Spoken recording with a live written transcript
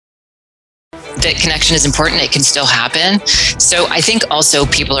that connection is important. It can still happen. So I think also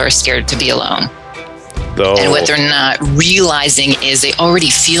people are scared to be alone. And what they're not realizing is they already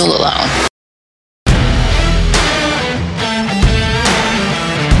feel alone.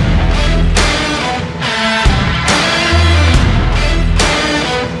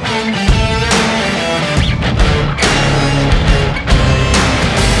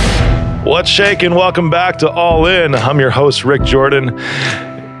 What's shaking? Welcome back to All In. I'm your host, Rick Jordan.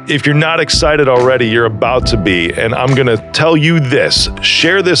 If you're not excited already, you're about to be. And I'm going to tell you this.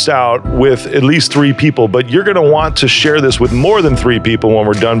 Share this out with at least 3 people, but you're going to want to share this with more than 3 people when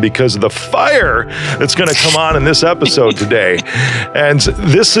we're done because of the fire that's going to come on in this episode today. And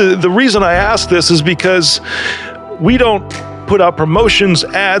this is the reason I ask this is because we don't put out promotions,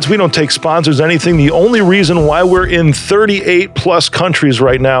 ads. We don't take sponsors, anything. The only reason why we're in 38 plus countries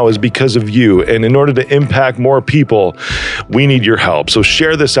right now is because of you. And in order to impact more people, we need your help. So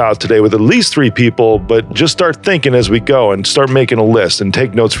share this out today with at least 3 people, but just start thinking as we go and start making a list and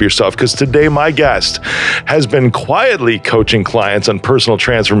take notes for yourself. Because today my guest has been quietly coaching clients on personal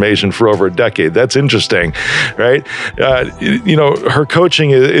transformation for over a decade. That's interesting, right? Her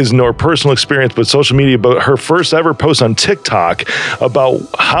coaching is no personal experience, but social media. But her first ever post on TikTok about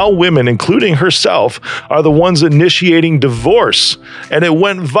how women, including herself, are the ones initiating divorce. And it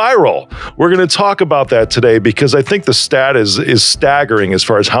went viral. We're going to talk about that today because I think the stat is staggering as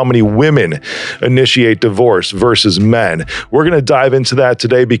far as how many women initiate divorce versus men. We're going to dive into that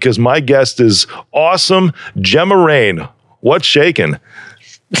today because my guest is awesome, Gemma Rain. What's shaking?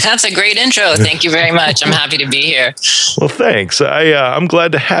 That's a great intro. Thank you very much. I'm happy to be here. Well, thanks. I'm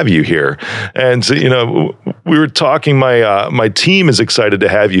glad to have you here. And, we were talking, my team is excited to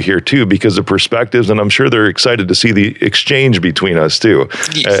have you here too, because of perspectives. And I'm sure they're excited to see the exchange between us too.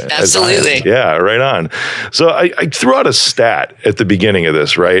 Absolutely. Yeah, right on. So I threw out a stat at the beginning of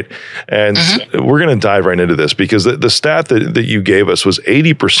this, right? And we're going to dive right into this because the stat that you gave us was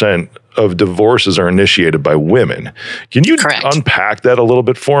 80% of divorces are initiated by women. Can you unpack that a little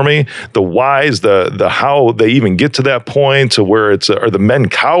bit for me? The whys, the how they even get to that point, to where are the men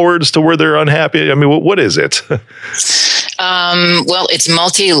cowards to where they're unhappy? I mean, what is it? Well, it's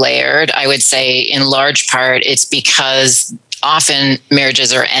multi-layered. I would say in large part, it's because often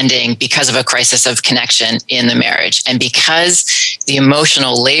marriages are ending because of a crisis of connection in the marriage. And because the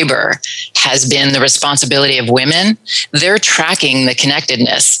emotional labor has been the responsibility of women, they're tracking the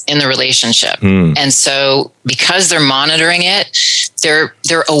connectedness in the relationship. And so because they're monitoring it, they're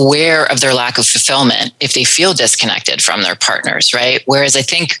aware of their lack of fulfillment if they feel disconnected from their partners, right? Whereas I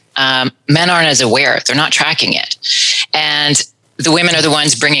think men aren't as aware. They're not tracking it. And the women are the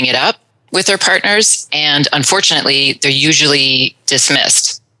ones bringing it up with their partners, and unfortunately, they're usually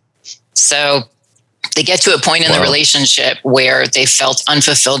dismissed. So they get to a point in the relationship where they felt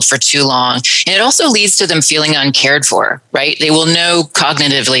unfulfilled for too long. And it also leads to them feeling uncared for, right? They will know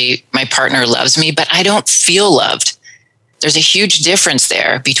cognitively, my partner loves me, but I don't feel loved. There's a huge difference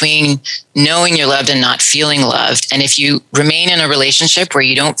there between knowing you're loved and not feeling loved. And if you remain in a relationship where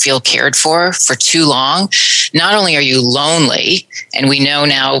you don't feel cared for too long, not only are you lonely, and we know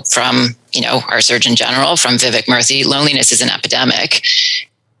now from our Surgeon General, from Vivek Murthy, loneliness is an epidemic.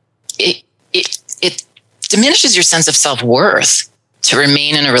 It diminishes your sense of self-worth to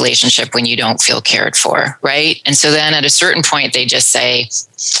remain in a relationship when you don't feel cared for, right? And so then at a certain point, they just say,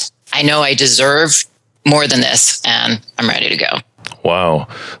 I know I deserve more than this, and I'm ready to go. Wow.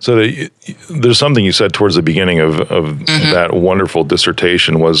 So there's something you said towards the beginning of that wonderful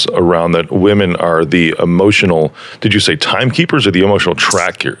dissertation was around that women are the emotional, did you say timekeepers or the emotional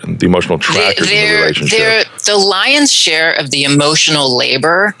trackers in the relationship? They're the lion's share of the emotional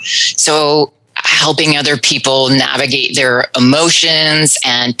labor. So helping other people navigate their emotions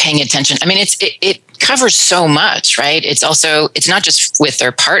and paying attention. I mean, it covers so much, right? It's not just with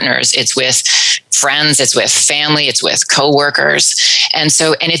their partners, it's with friends, it's with family, it's with coworkers. And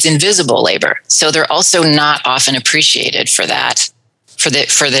it's invisible labor. So they're also not often appreciated for that, for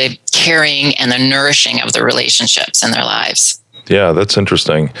the caring and the nourishing of the relationships in their lives. Yeah, that's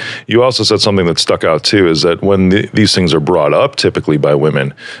interesting. You also said something that stuck out too, is that when these things are brought up typically by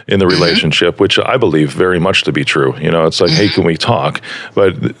women in the relationship, which I believe very much to be true. It's like, hey, can we talk?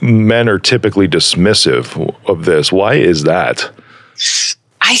 But men are typically dismissive of this. Why is that?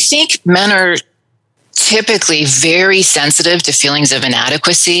 I think men are typically very sensitive to feelings of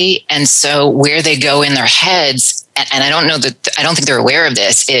inadequacy. And so where they go in their heads, and I don't think they're aware of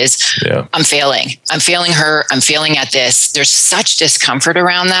this, is I'm failing her, I'm failing at this. There's such discomfort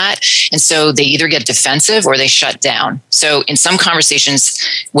around that. And so they either get defensive or they shut down. So in some conversations,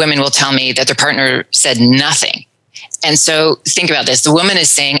 women will tell me that their partner said nothing. And so think about this. The woman is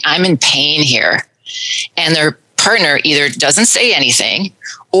saying, I'm in pain here. And their partner either doesn't say anything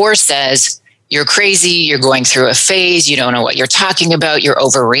or says, you're crazy, you're going through a phase, you don't know what you're talking about, you're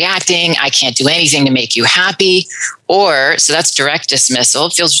overreacting, I can't do anything to make you happy. Or, so that's direct dismissal,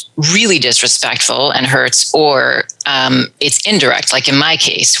 it feels really disrespectful and hurts. Or it's indirect, like in my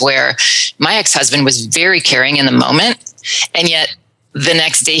case, where my ex-husband was very caring in the moment, and yet the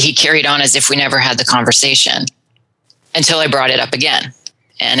next day he carried on as if we never had the conversation until I brought it up again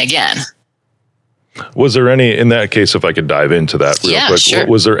and again. Was there any, in that case, if I could dive into that real quick, sure.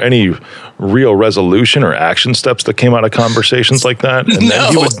 Was there any real resolution or action steps that came out of conversations like that? And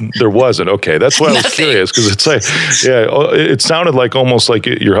No. There wasn't. Okay, that's why I was curious, because it's like, it sounded like almost like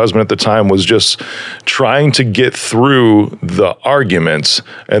your husband at the time was just trying to get through the arguments,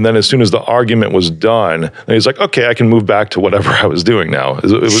 and then as soon as the argument was done, then he's like, okay, I can move back to whatever I was doing now.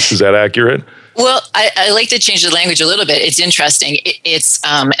 Is that accurate? Well, I like to change the language a little bit. It's interesting. It's,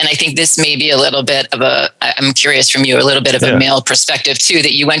 and I think this may be a little bit of I'm curious from you, a little bit of a male perspective too,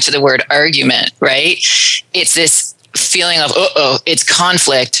 that you went to the word argument, right? It's this feeling of, it's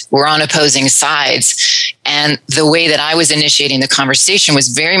conflict. We're on opposing sides. And the way that I was initiating the conversation was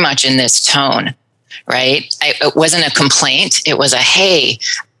very much in this tone, right? It wasn't a complaint. It was a, hey,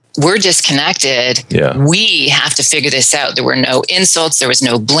 we're disconnected. Yeah. We have to figure this out. There were no insults. There was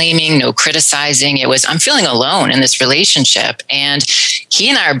no blaming, no criticizing. It was, I'm feeling alone in this relationship. And he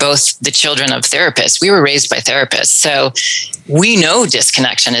and I are both the children of therapists. We were raised by therapists. So we know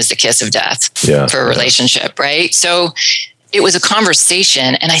disconnection is the kiss of death for a relationship, right? So it was a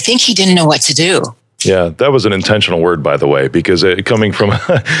conversation, and I think he didn't know what to do. Yeah, that was an intentional word, by the way, because coming from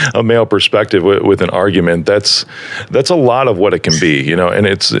a male perspective with an argument, that's a lot of what it can be, and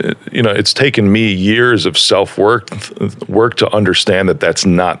it's taken me years of self-work to understand that that's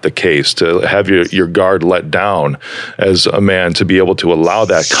not the case, to have your guard let down as a man, to be able to allow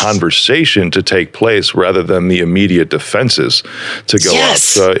that conversation to take place rather than the immediate defenses to go up.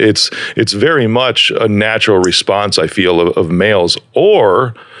 So it's very much a natural response, I feel, of males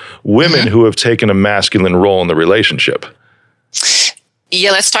or women who have taken a masculine role in the relationship. Yeah,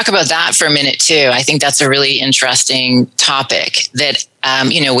 let's talk about that for a minute too. I think that's a really interesting topic that,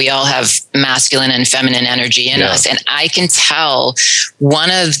 we all have masculine and feminine energy in us. And I can tell one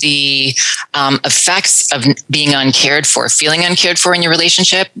of the effects of being uncared for, feeling uncared for in your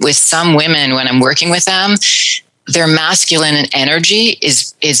relationship with some women when I'm working with them, their masculine energy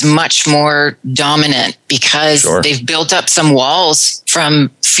is much more dominant because they've built up some walls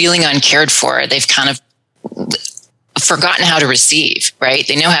from feeling uncared for. They've kind of forgotten how to receive, right?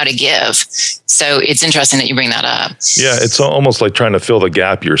 They know how to give. So it's interesting that you bring that up. Yeah, it's almost like trying to fill the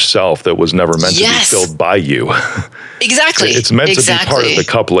gap yourself that was never meant to be filled by you. Exactly. It's meant to be part of the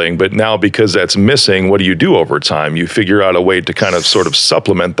coupling, but now because that's missing, what do you do over time? You figure out a way to kind of sort of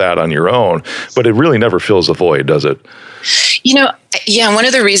supplement that on your own, but it really never fills the void, does it? One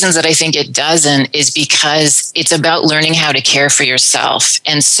of the reasons that I think it doesn't is because it's about learning how to care for yourself.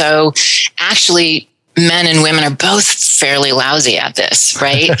 And so actually, men and women are both fairly lousy at this,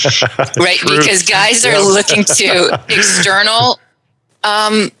 right? Right. Because guys are looking to external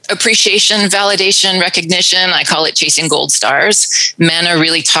appreciation, validation, recognition. I call it chasing gold stars. Men are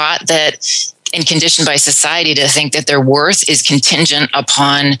really taught that and conditioned by society to think that their worth is contingent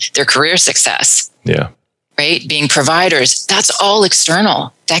upon their career success. Yeah. Right? Being providers, that's all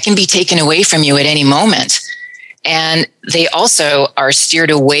external. That can be taken away from you at any moment. And they also are steered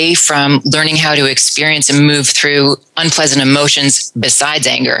away from learning how to experience and move through unpleasant emotions besides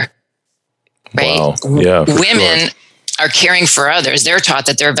anger. Right? Wow. Yeah. Women are caring for others. They're taught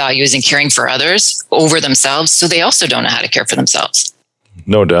that their value is in caring for others over themselves. So they also don't know how to care for themselves.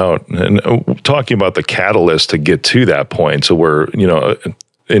 No doubt. And talking about the catalyst to get to that point. So we're,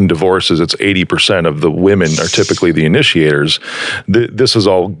 in divorces, it's 80% of the women are typically the initiators. This is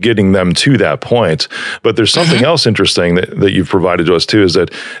all getting them to that point. But there's something else interesting that you've provided to us too, is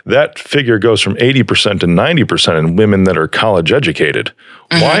that figure goes from 80% to 90% in women that are college educated.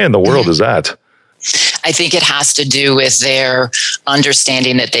 Why in the world is that? I think it has to do with their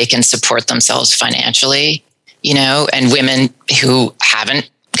understanding that they can support themselves financially, and women who haven't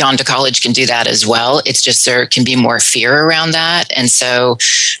gone to college can do that as well. It's just there can be more fear around that. And so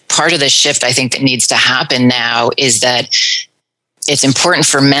part of the shift I think that needs to happen now is that it's important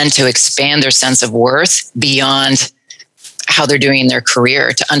for men to expand their sense of worth beyond how they're doing in their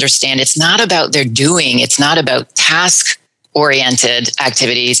career, to understand it's not about their doing, it's not about task-oriented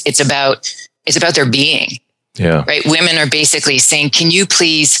activities, it's about their being. Yeah. Right? Women are basically saying, can you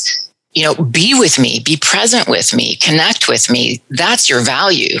please be with me, be present with me, connect with me. That's your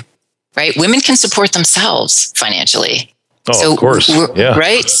value. right? Women can support themselves financially. Oh, so of course. Yeah.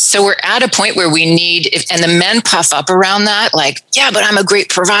 Right. So we're at a point where we need, and the men puff up around that, like, yeah, but I'm a great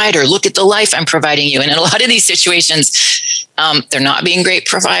provider. Look at the life I'm providing you. And in a lot of these situations, they're not being great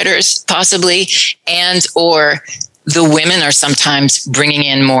providers, possibly, or the women are sometimes bringing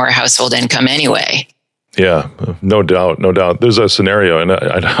in more household income anyway. Yeah, no doubt. There's a scenario, and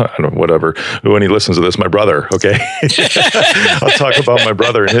I don't, whatever. When he listens to this, my brother, okay? I'll talk about my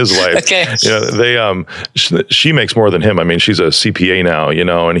brother and his life. Okay. You know, she makes more than him. I mean, she's a CPA now, you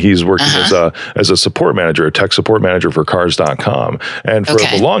know, and he's working as a support manager, a tech support manager for Cars.com. And for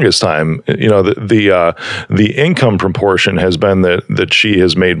the longest time, you know, the income proportion has been that she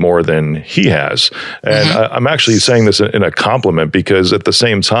has made more than he has. And I'm actually saying this in a compliment, because at the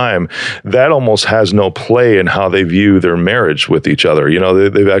same time, that almost has no play in how they view their marriage with each other. You know,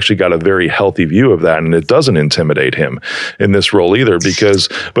 they've actually got a very healthy view of that, and it doesn't intimidate him in this role either.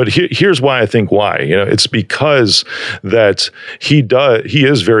 But here's why I think why. You know, it's because that he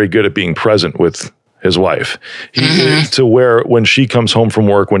is very good at being present with his wife. To where when she comes home from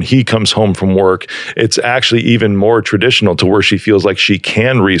work, when he comes home from work, it's actually even more traditional to where she feels like she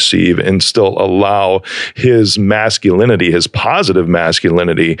can receive and still allow his masculinity, his positive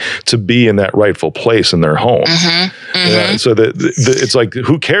masculinity, to be in that rightful place in their home. So that it's like,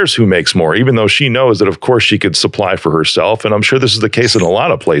 who cares who makes more, even though she knows that, of course, she could supply for herself. And I'm sure this is the case in a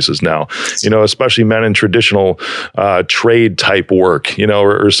lot of places now, you know, especially men in traditional trade type work, you know,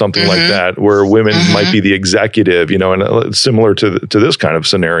 or something like that, where women might be the executive, you know, and similar to this kind of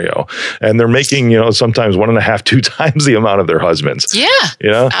scenario. And they're making, you know, sometimes 1.5, 2 times the amount of their husbands. Yeah, you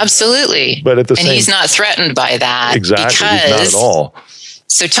know, absolutely. But at the same, he's not threatened by that. Exactly, he's not at all.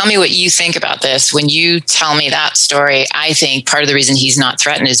 So tell me what you think about this. When you tell me that story, I think part of the reason he's not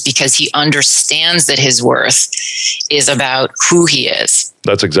threatened is because he understands that his worth is about who he is.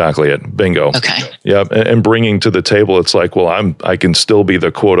 That's exactly it. Bingo. Okay. Yeah. And bringing to the table, it's like, well, I can still be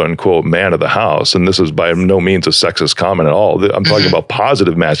the quote unquote man of the house. And this is by no means a sexist comment at all. I'm talking about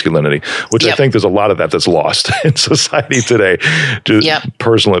positive masculinity, which I think there's a lot of that's lost in society today.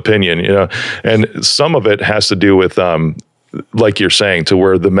 Personal opinion, you know, and some of it has to do with, like you're saying, to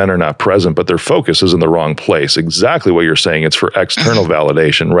where the men are not present, but their focus is in the wrong place. Exactly what you're saying. It's for external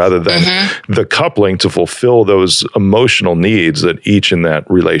validation rather than the coupling to fulfill those emotional needs that each in that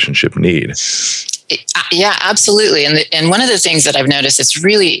relationship need. Yeah, absolutely. And one of the things that I've noticed that's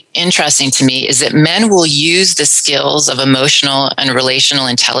really interesting to me is that men will use the skills of emotional and relational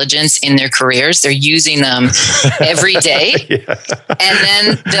intelligence in their careers. They're using them every day. And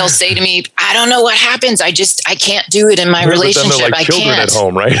then they'll say to me, I don't know what happens. I can't do it in my relationship. They're like children at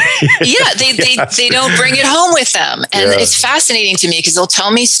home, right? They don't bring it home with them. And it's fascinating to me because they'll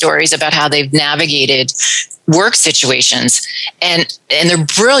tell me stories about how they've navigated work situations and they're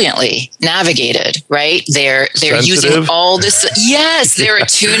brilliantly navigated, right? They're using all this. Yes, they're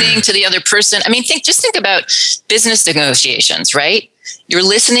attuning to the other person. I mean, just think about business negotiations, right? You're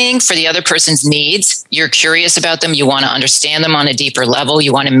listening for the other person's needs. You're curious about them. You want to understand them on a deeper level.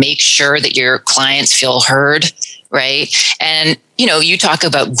 You want to make sure that your clients feel heard, right? And, you know, you talk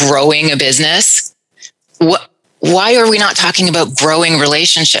about growing a business. Why are we not talking about growing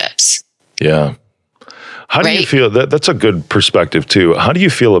relationships? Yeah. How do you feel that's a good perspective too? How do you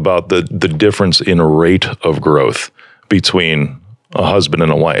feel about the difference in rate of growth between a husband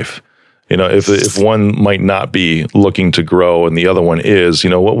and a wife? You know, if one might not be looking to grow and the other one is, you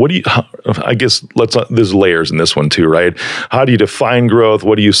know, what do you, I guess there's layers in this one too, right? How do you define growth?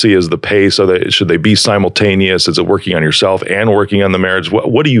 What do you see as the pace? Should they be simultaneous? Is it working on yourself and working on the marriage?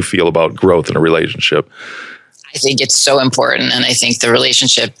 What do you feel about growth in a relationship? I think it's so important. And I think the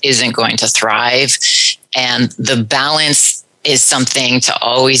relationship isn't going to thrive. And the balance is something to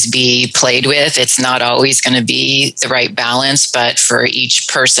always be played with. It's not always going to be the right balance, but for each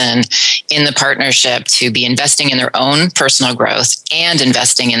person in the partnership to be investing in their own personal growth and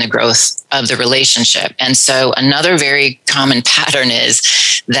investing in the growth of the relationship. And so another very common pattern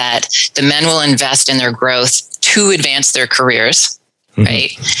is that the men will invest in their growth to advance their careers,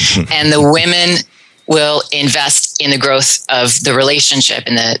 right? And the women will invest in the growth of the relationship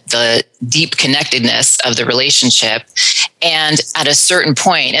and the deep connectedness of the relationship. And at a certain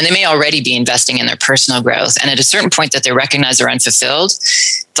point, and they may already be investing in their personal growth, and at a certain point that they recognize they're unfulfilled,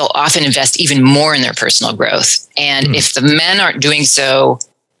 they'll often invest even more in their personal growth. And if the men aren't doing so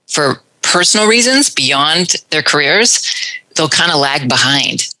for personal reasons beyond their careers, they'll kind of lag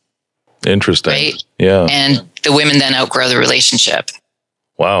behind. Interesting. Right? Yeah. And the women then outgrow the relationship.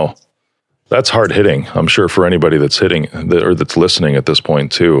 Wow. That's hard hitting, I'm sure, for anybody that's hitting or that's listening at this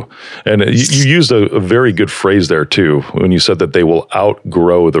point too. And you used a very good phrase there too, when you said that they will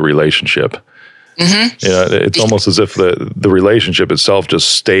outgrow the relationship. Mm-hmm. Yeah, it's almost as if the relationship itself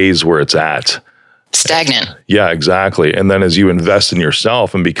just stays where it's at. Stagnant. Yeah, exactly. And then as you invest in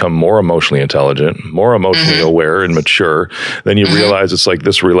yourself and become more emotionally intelligent, more emotionally aware and mature, then you realize it's like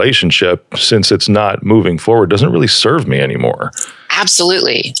this relationship, since it's not moving forward, doesn't really serve me anymore.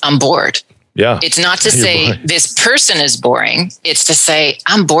 Absolutely. I'm bored. Yeah. It's not to say this person is boring. It's to say,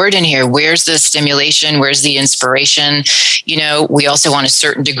 I'm bored in here. Where's the stimulation? Where's the inspiration? You know, we also want a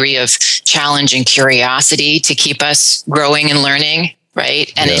certain degree of challenge and curiosity to keep us growing and learning.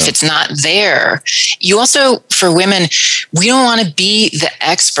 Right. And if it's not there, you also, for women, we don't want to be the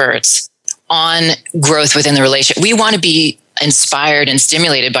experts on growth within the relationship. We want to be inspired and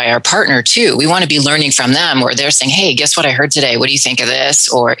stimulated by our partner too. We want to be learning from them, or they're saying, hey, guess what I heard today? What do you think of this?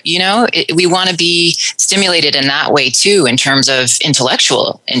 Or, you know, we want to be stimulated in that way too, in terms of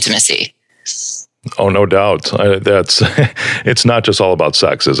intellectual intimacy. Oh, no doubt. It's not just all about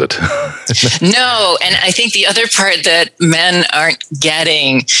sex, is it? No. And I think the other part that men aren't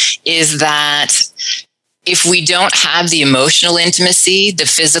getting is that if we don't have the emotional intimacy, the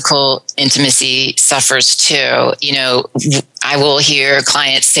physical intimacy suffers too. You know, I will hear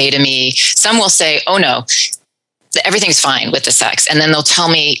clients say to me, some will say, oh no, everything's fine with the sex. And then they'll tell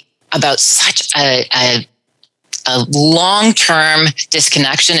me about such a long-term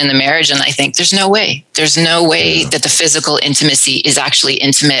disconnection in the marriage. And I think there's no way that the physical intimacy is actually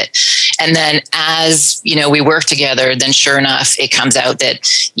intimate. And then as, you know, we work together, then sure enough, it comes out that,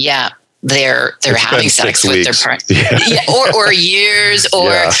 they're having sex with their partner, or years,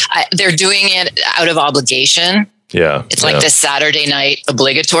 or they're doing it out of obligation. Yeah. It's like the Saturday night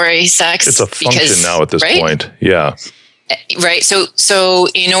obligatory sex. It's a function now at this point. Yeah. Right. So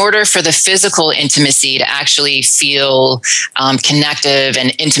in order for the physical intimacy to actually feel connective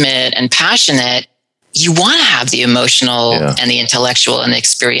and intimate and passionate, you want to have the emotional and the intellectual and the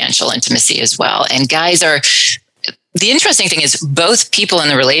experiential intimacy as well. And guys the interesting thing is both people in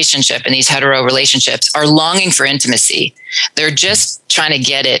the relationship, in these hetero relationships, are longing for intimacy. They're just trying to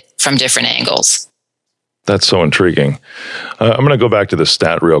get it from different angles. That's so intriguing. I'm going to go back to the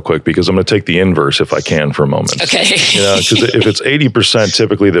stat real quick, because I'm going to take the inverse if I can for a moment. Okay. You know, because if it's 80%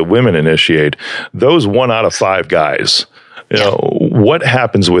 typically that women initiate, those 1 out of 5 guys, you know, what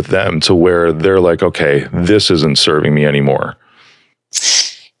happens with them to where they're like, okay, this isn't serving me anymore?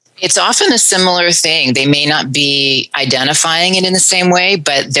 It's often a similar thing. They may not be identifying it in the same way,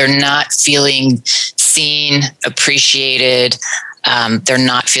 but they're not feeling seen, appreciated. They're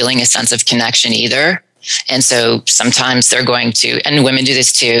not feeling a sense of connection either. And so sometimes they're going to, and women do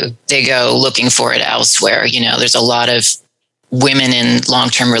this too, they go looking for it elsewhere. You know, there's a lot of women in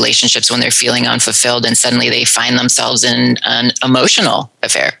long-term relationships when they're feeling unfulfilled, and suddenly they find themselves in an emotional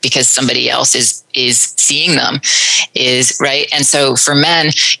affair because somebody else is seeing them, is right. And so for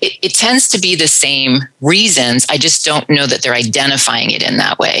men, it tends to be the same reasons. I just don't know that they're identifying it in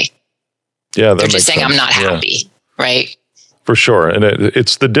that way. Yeah. They're just saying, sense. I'm not happy. Right. For sure. And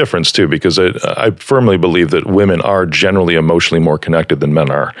it's the difference too, because I firmly believe that women are generally emotionally more connected than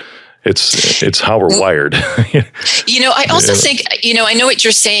men are. It's how we're wired. You know, I also think, you know, I know what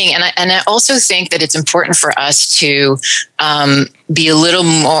you're saying. And I also think that it's important for us to be a little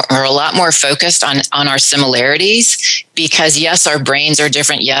more, or a lot more focused on our similarities, because yes, our brains are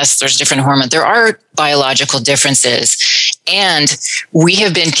different. Yes, there's different hormones. There are biological differences. And we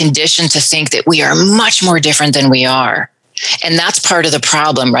have been conditioned to think that we are much more different than we are. And that's part of the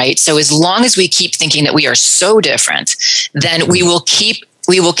problem, right? So as long as we keep thinking that we are so different, then we will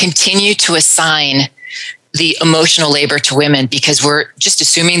continue to assign the emotional labor to women, because we're just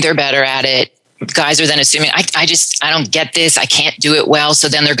assuming they're better at it. Guys are then assuming, I don't get this. I can't do it well. So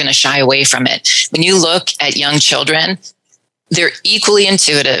then they're going to shy away from it. When you look at young children, they're equally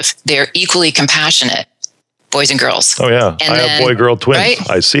intuitive. They're equally compassionate. Boys and girls. Oh yeah, and I have boy-girl twins. Right?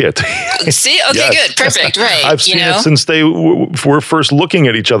 I see it. See, okay, yes. Good, perfect, right? I've seen it since they were first looking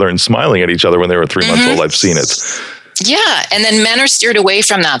at each other and smiling at each other when they were 3 months old. I've seen it. Yeah, and then men are steered away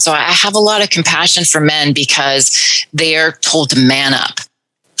from that. So I have a lot of compassion for men, because they are told to man up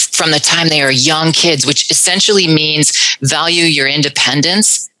from the time they are young kids, which essentially means value your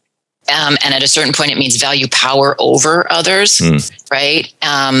independence. And at a certain point, it means value power over others, right?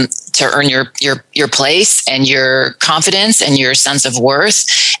 To earn your place and your confidence and your sense of worth.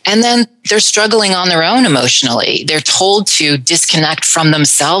 And then they're struggling on their own emotionally. They're told to disconnect from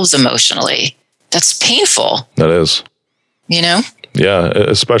themselves emotionally. That's painful. That is. You know? Yeah,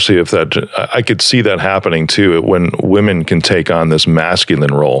 especially if I could see that happening too, when women can take on this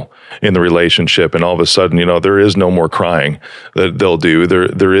masculine role in the relationship, and all of a sudden, there is no more crying that they'll do.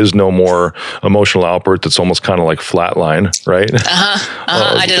 There is no more emotional outburst. It's almost kind of like flatline, right?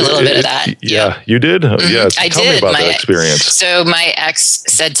 I did a little bit of that. Yeah, you did? Mm-hmm. Yeah, I tell did. me about that experience. So my ex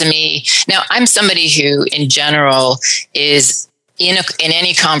said to me, now I'm somebody who in general is in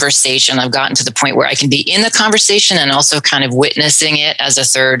any conversation, I've gotten to the point where I can be in the conversation and also kind of witnessing it as a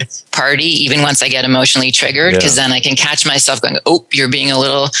third party, even once I get emotionally triggered, because then I can catch myself going, oh, you're being a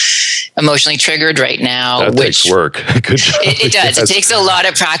little emotionally triggered right now. That takes work. Good job. It does. Yes. It takes a lot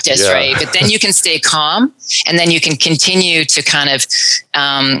of practice, right? But then you can stay calm, and then you can continue to kind of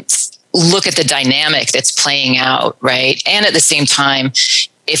look at the dynamic that's playing out, right? And at the same time,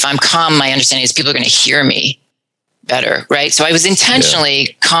 if I'm calm, my understanding is people are going to hear me better, right? So I was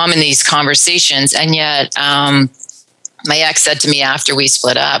intentionally calm in these conversations, and yet my ex said to me after we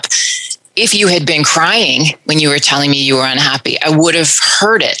split up, if you had been crying when you were telling me you were unhappy, I would have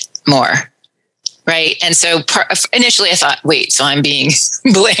heard it more, right? And so initially I thought, wait, so I'm being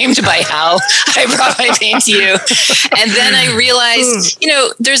blamed by how I brought my pain to you. And then I realized,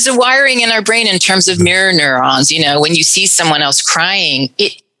 there's a wiring in our brain in terms of mirror neurons. When you see someone else crying,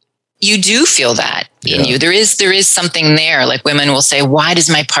 you do feel that in you. There is something there. Like women will say, why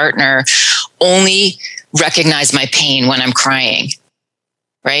does my partner only recognize my pain when I'm crying?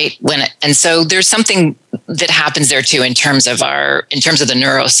 Right? And so there's something that happens there too in terms of the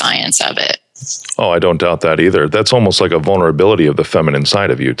neuroscience of it. Oh, I don't doubt that either. That's almost like a vulnerability of the feminine side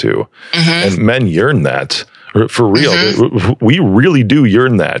of you too. Mm-hmm. And men yearn that for real. Mm-hmm. We really do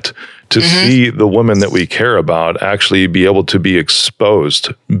yearn that. To see the woman that we care about actually be able to be exposed,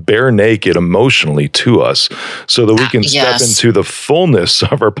 bare naked emotionally to us, so that we can step into the fullness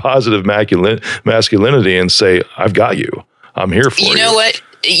of our positive masculinity and say, I've got you. I'm here for you. You know what?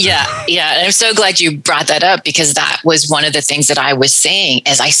 Yeah. And I'm so glad you brought that up, because that was one of the things that I was saying,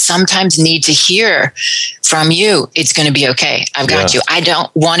 is I sometimes need to hear from you, it's going to be okay. I've got you. I don't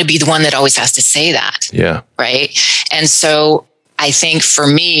want to be the one that always has to say that. Yeah. Right. And so I think for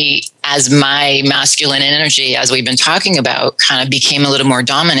me, as my masculine energy, as we've been talking about, kind of became a little more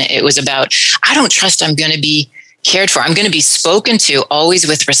dominant, it was about, I don't trust I'm going to be cared for. I'm going to be spoken to always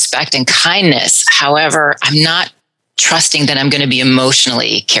with respect and kindness. However, I'm not trusting that I'm going to be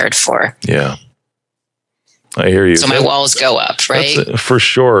emotionally cared for. Yeah. I hear you. So my walls go up, right? For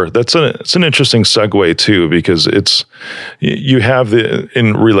sure. It's an interesting segue too, because you have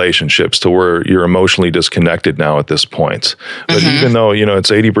in relationships to where you're emotionally disconnected now at this point. But even though,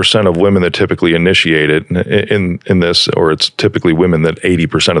 it's 80% of women that typically initiate it in this, or it's typically women that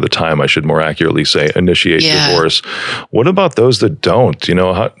 80% of the time, I should more accurately say, initiate divorce. What about those that don't,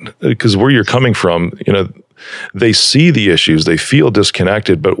 because where you're coming from, they see the issues, they feel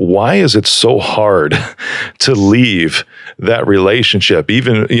disconnected, but why is it so hard to leave that relationship,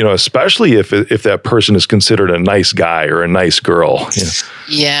 even, especially if that person is considered a nice guy or a nice girl?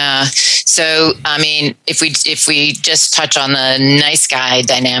 Yeah. So, I mean, if we just touch on the nice guy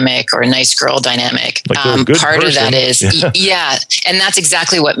dynamic or nice girl dynamic, part person. Of that is, and that's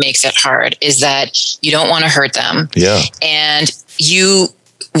exactly what makes it hard, is that you don't want to hurt them. Yeah. And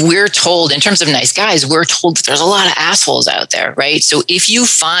we're told, in terms of nice guys, we're told that there's a lot of assholes out there, right? So if you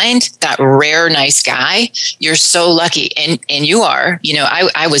find that rare nice guy, you're so lucky. And you are,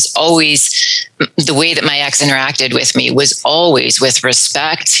 I was always, the way that my ex interacted with me was always with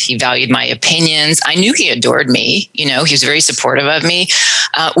respect. He valued my opinions. I knew he adored me. He was very supportive of me.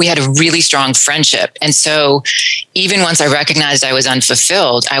 We had a really strong friendship. And so even once I recognized I was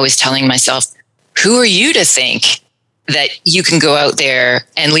unfulfilled, I was telling myself, who are you to think that you can go out there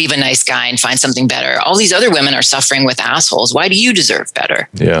and leave a nice guy and find something better? All these other women are suffering with assholes. Why do you deserve better?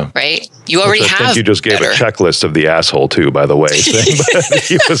 Yeah. Right? You already have. I think you just gave a checklist of the asshole too, by the way.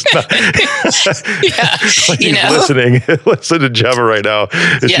 He was not. Listening. Listen to Gemma right now.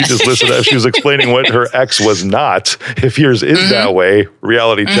 If she just listened, if she was explaining what her ex was not. If yours is that way,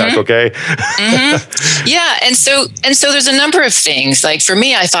 reality check, okay? Yeah. And so there's a number of things. Like for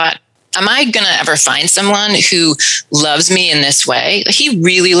me, I thought, am I going to ever find someone who loves me in this way? He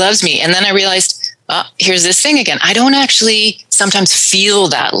really loves me. And then I realized, here's this thing again. I don't actually sometimes feel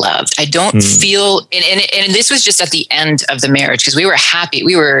that loved. I don't feel, and this was just at the end of the marriage, because we were happy.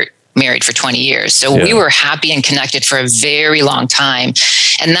 We were married for 20 years. So we were happy and connected for a very long time.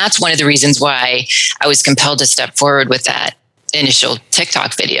 And that's one of the reasons why I was compelled to step forward with that initial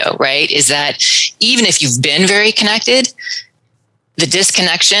TikTok video, right? Is that even if you've been very connected, the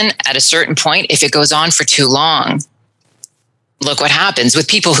disconnection at a certain point, if it goes on for too long, look what happens with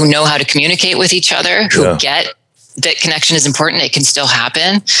people who know how to communicate with each other, who get that connection is important. It can still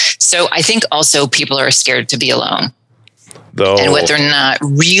happen. So I think also people are scared to be alone. Though, and what they're not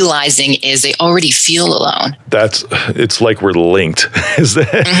realizing is they already feel alone. It's like we're linked. Is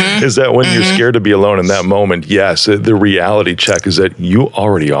that when you're scared to be alone in that moment? Yes. The reality check is that you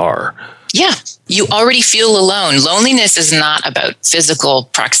already are. Yeah. You already feel alone. Loneliness is not about physical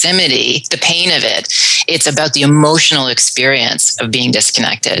proximity, the pain of it. It's about the emotional experience of being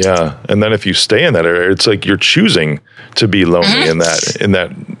disconnected. Yeah. And then if you stay in that area, it's like you're choosing to be lonely in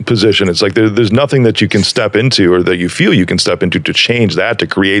that position. It's like there's nothing that you can step into or that you feel you can step into to change that, to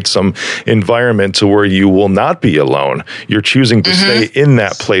create some environment to where you will not be alone. You're choosing to stay in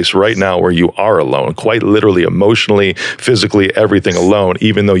that place right now where you are alone, quite literally, emotionally, physically, everything alone,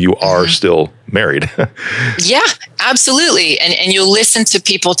 even though you are still married. Yeah, absolutely. And you'll listen to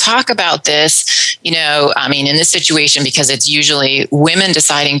people talk about this, in this situation, because it's usually women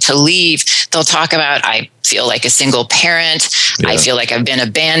deciding to leave. They'll talk about, I feel like a single parent. Yeah. I feel like I've been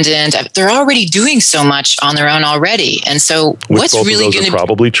abandoned. They're already doing so much on their own already. And so what's really going to be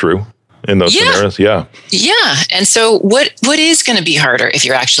probably true in those scenarios? Yeah. Yeah. And so what is going to be harder if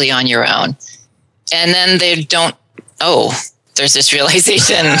you're actually on your own? And then they don't, there's this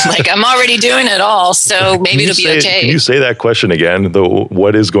realization, like, I'm already doing it all, so maybe it'll be okay. Can you say that question again?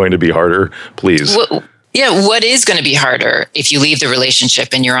 What is going to be harder, please? What is going to be harder if you leave the relationship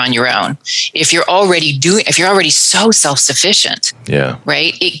and you're on your own? If you're already so self-sufficient,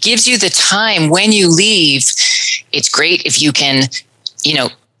 right? It gives you the time when you leave. It's great if you can,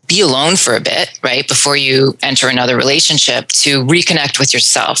 be alone for a bit, right? Before you enter another relationship, to reconnect with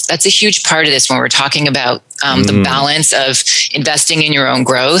yourself. That's a huge part of this when we're talking about the balance of investing in your own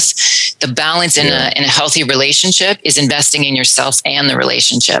growth. The balance in a healthy relationship is investing in yourself and the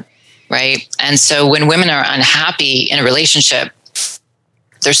relationship, right? And so when women are unhappy in a relationship,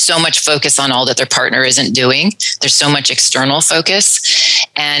 there's so much focus on all that their partner isn't doing. There's so much external focus.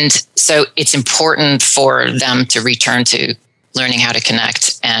 And so it's important for them to return to learning how to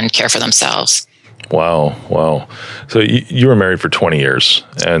connect and care for themselves. Wow. So you were married for 20 years.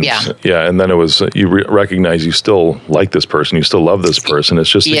 And and then it was, you recognize you still like this person, you still love this person. It's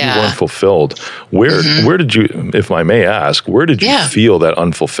just that you weren't fulfilled. Where did you, if I may ask, where did you feel that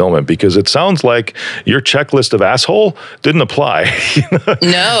unfulfillment? Because it sounds like your checklist of asshole didn't apply.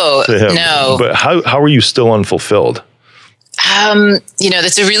 No. But how are you still unfulfilled?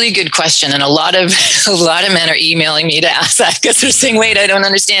 That's a really good question. And a lot of men are emailing me to ask that, because they're saying, wait, I don't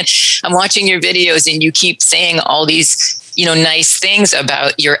understand. I'm watching your videos and you keep saying all these, nice things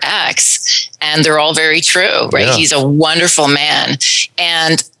about your ex, and they're all very true, right? Yeah. He's a wonderful man.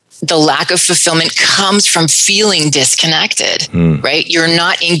 And the lack of fulfillment comes from feeling disconnected, right? You're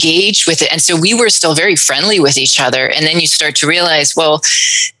not engaged with it. And so we were still very friendly with each other. And then you start to realize, well,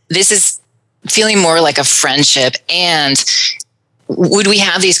 this is feeling more like a friendship. And would we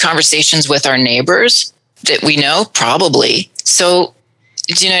have these conversations with our neighbors that we know? Probably. So,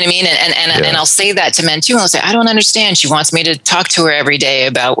 do you know what I mean? And I'll say that to men too. I'll say, I don't understand. She wants me to talk to her every day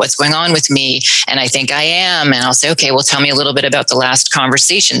about what's going on with me. And I think I am. And I'll say, okay, well, tell me a little bit about the last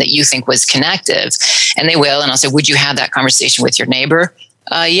conversation that you think was connective. And they will. And I'll say, would you have that conversation with your neighbor?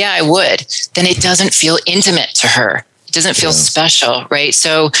 Yeah, I would. Then it doesn't feel intimate to her. It doesn't feel special, right?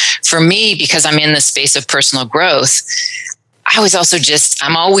 So for me, because I'm in the space of personal growth, I was also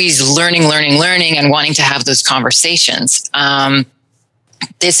I'm always learning and wanting to have those conversations.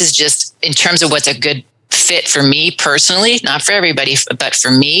 This is just, in terms of what's a good fit for me personally, not for everybody, but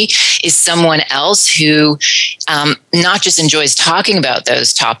for me, is someone else who not just enjoys talking about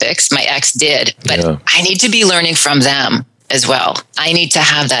those topics. My ex did, but I need to be learning from them as well. I need to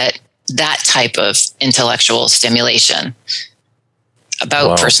have that type of intellectual stimulation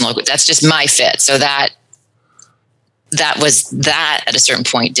about personal. That's just my fit. So that at a certain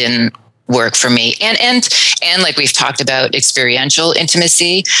point didn't work for me. And like we've talked about experiential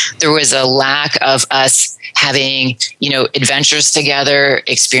intimacy, there was a lack of us having, adventures together,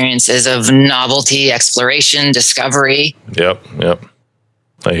 experiences of novelty, exploration, discovery. Yep.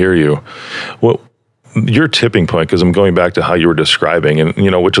 I hear you. Well, your tipping point, because I'm going back to how you were describing,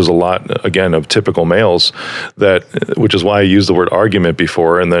 and which is a lot, again, of typical males, which is why I used the word argument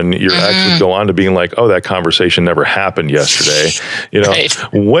before, and then your ex would go on to being like, oh, that conversation never happened yesterday. Right.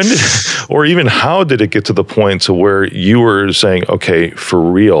 When did, or even how did it get to the point to where you were saying, okay, for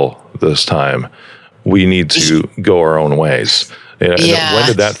real this time, we need to go our own ways? And when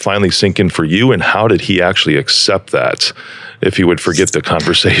did that finally sink in for you? And how did he actually accept that, if he would forget the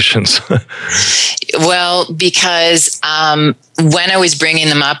conversations? Well, because when I was bringing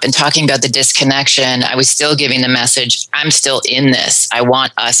them up and talking about the disconnection, I was still giving the message, I'm still in this. I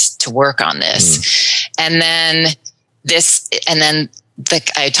want us to work on this. And then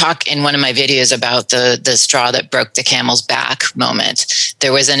I talk in one of my videos about the straw that broke the camel's back moment.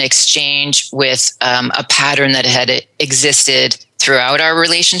 There was an exchange with a pattern that had existed throughout our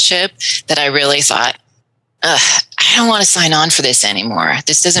relationship that I really thought, I don't want to sign on for this anymore.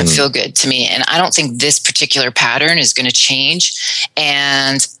 This doesn't feel good to me. And I don't think this particular pattern is going to change.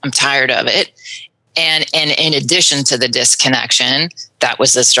 And I'm tired of it. And in addition to the disconnection, that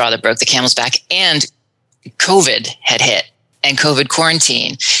was the straw that broke the camel's back. And COVID had hit. And COVID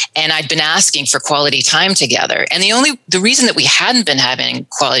quarantine. And I'd been asking for quality time together. And the reason that we hadn't been having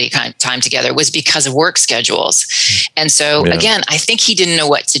quality time together was because of work schedules. And so again, I think he didn't know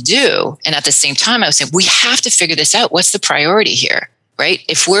what to do. And at the same time, I was saying, we have to figure this out. What's the priority here, right?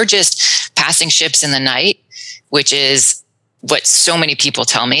 If we're just passing ships in the night, which is what so many people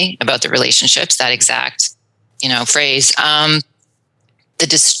tell me about the relationships, that exact, phrase, the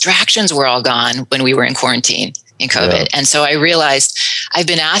distractions were all gone when we were in quarantine. In COVID. Yeah. And so I realized I've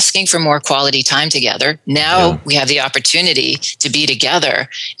been asking for more quality time together. Now we have the opportunity to be together,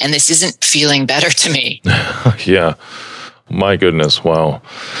 and this isn't feeling better to me. Yeah. My goodness. Wow.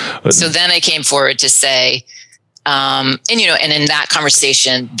 So then I came forward to say, and in that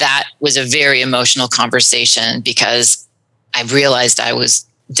conversation, that was a very emotional conversation because I realized I was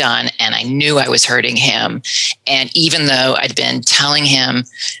done and I knew I was hurting him. And even though I'd been telling him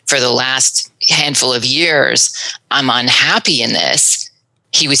for the last handful of years, I'm unhappy in this,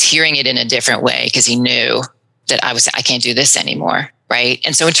 he was hearing it in a different way because he knew that I can't do this anymore. Right.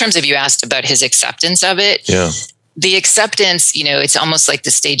 And so in terms of, you asked about his acceptance of it, the acceptance, it's almost like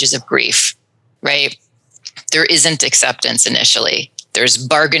the stages of grief, right? There isn't acceptance initially. There's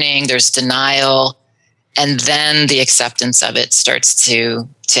bargaining, there's denial, and then the acceptance of it starts to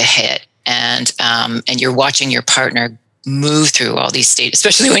hit, and you're watching your partner move through all these stages,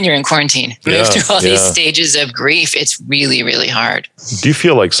 especially when you're in quarantine, move through all these stages of grief. It's really, really hard. Do you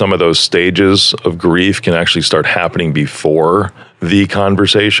feel like some of those stages of grief can actually start happening before the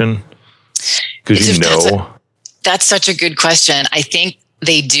conversation? Because that's such a good question. I think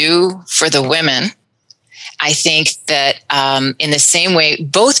they do for the women. I think that in the same way,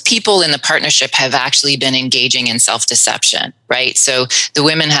 both people in the partnership have actually been engaging in self-deception, right? So the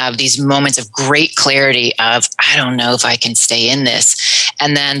women have these moments of great clarity of, I don't know if I can stay in this.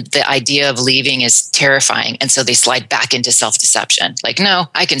 And then the idea of leaving is terrifying. And so they slide back into self-deception. Like, no,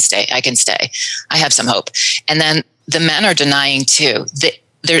 I can stay. I have some hope. And then the men are denying too.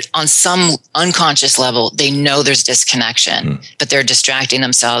 They're on some unconscious level, they know there's disconnection, but they're distracting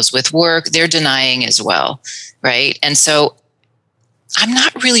themselves with work. They're denying as well, right? And so I'm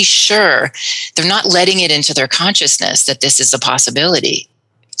not really sure. They're not letting it into their consciousness that this is a possibility.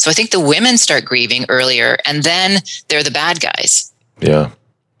 So I think the women start grieving earlier, and then they're the bad guys. Yeah.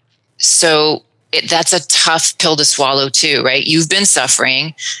 So that's a tough pill to swallow too, right? You've been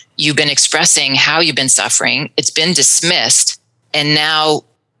suffering. You've been expressing how you've been suffering. It's been dismissed. And now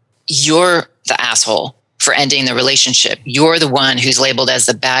you're the asshole for ending the relationship. You're the one who's labeled as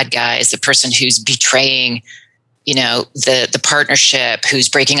the bad guy, as the person who's betraying, the partnership, who's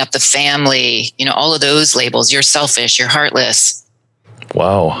breaking up the family, all of those labels. You're selfish, you're heartless.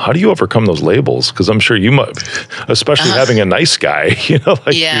 Wow. How do you overcome those labels? Because I'm sure you might, especially having a nice guy, you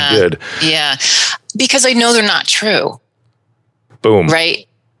did. Yeah. Because I know they're not true. Boom. Right.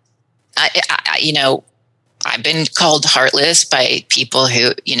 I've been called heartless by people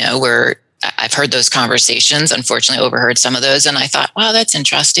who, I've heard those conversations, unfortunately overheard some of those. And I thought, wow, that's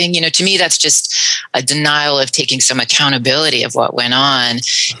interesting. To me, that's just a denial of taking some accountability of what went on.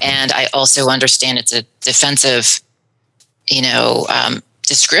 And I also understand it's a defensive,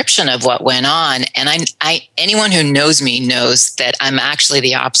 description of what went on. And anyone who knows me knows that I'm actually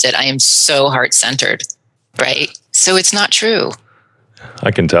the opposite. I am so heart-centered, right? So it's not true.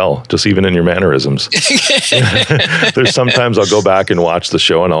 I can tell, just even in your mannerisms. There's sometimes I'll go back and watch the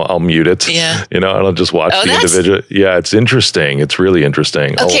show and I'll mute it. Yeah. And I'll just watch the individual. Yeah, it's interesting. It's really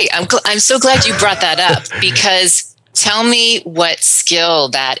interesting. Okay, I'm so glad you brought that up, because tell me what skill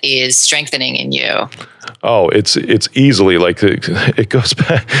that is strengthening in you. Oh, it's easily like it goes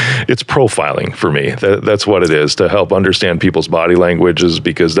back. It's profiling for me. That's what it is, to help understand people's body languages,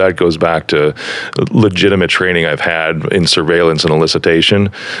 because that goes back to legitimate training I've had in surveillance and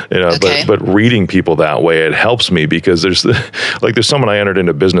elicitation. Okay. But reading people that way, it helps me, because there's someone I entered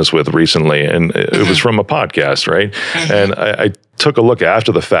into business with recently, and it was from a podcast, right? And I took a look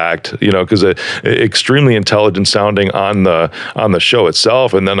after the fact, because extremely intelligent sounding on the show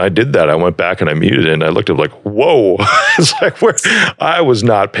itself, and then I did that. I went back and I muted it, and I looked at it like, whoa! It's like I was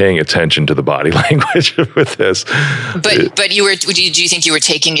not paying attention to the body language with this. But you were? Do you think you were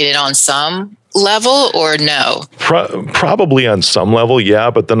taking it on some level or no? Probably on some level,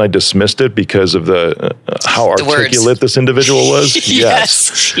 yeah. But then I dismissed it because of how articulate this individual was.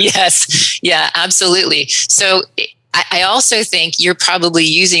 Yes, yeah, absolutely. So I also think you're probably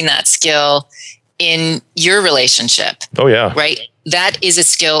using that skill in your relationship. Oh, yeah. Right? That is a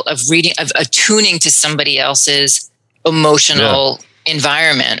skill of reading, of attuning to somebody else's emotional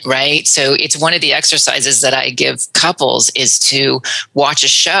environment, right? So it's one of the exercises that I give couples is to watch a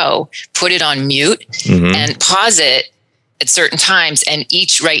show, put it on mute, and pause it at certain times, and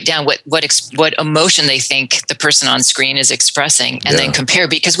each write down what emotion they think the person on screen is expressing, and then compare,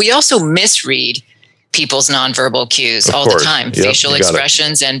 because we also misread people's nonverbal cues all the time, facial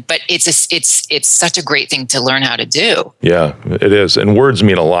expressions, but it's such a great thing to learn how to do. Yeah, it is, and words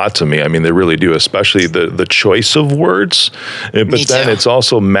mean a lot to me. I mean, they really do, especially the choice of words. But then it's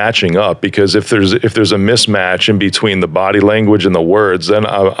also matching up, because if there's a mismatch in between the body language and the words, then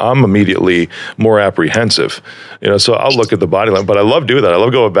I'm immediately more apprehensive. So I'll look at the body language, but I love doing that. I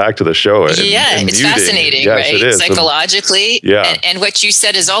love going back to the show. And it's muting. fascinating, yes, right? It is. Psychologically. Yeah. And what you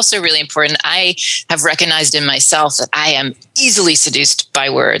said is also really important. I have recognized in myself that I am easily seduced by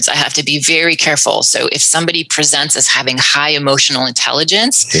words. I have to be very careful. So if somebody presents as having high emotional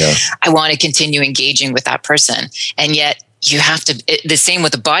intelligence, I want to continue engaging with that person. And yet you have to, the same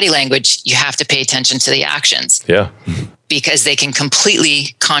with the body language, you have to pay attention to the actions. Yeah. Because they can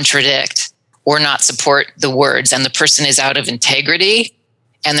completely contradict or not support the words, and the person is out of integrity,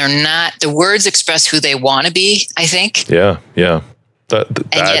 and the words express who they want to be, I think. Yeah. And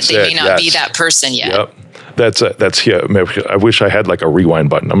yet they may not be that person yet. Yep. That's I wish I had like a rewind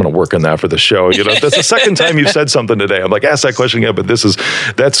button. I'm going to work on that for the show. That's the second time you've said something today. I'm like, ask that question again, but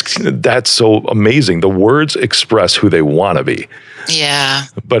that's so amazing. The words express who they want to be. Yeah.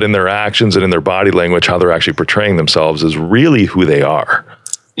 But in their actions and in their body language, how they're actually portraying themselves is really who they are.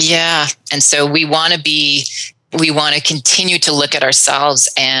 Yeah. And so we want to continue to look at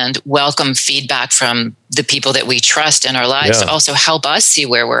ourselves and welcome feedback from the people that we trust in our lives to also help us see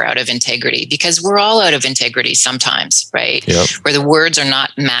where we're out of integrity, because we're all out of integrity sometimes, right? Yep. Where the words are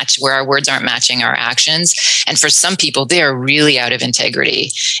not matched, where our words aren't matching our actions. And for some people, they are really out of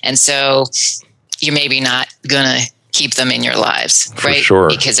integrity. And so you're maybe not going to keep them in your lives, right? For sure.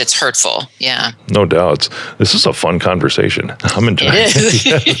 Because it's hurtful. Yeah. No doubt. This is a fun conversation. I'm enjoying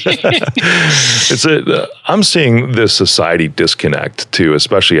it. I'm seeing this society disconnect too,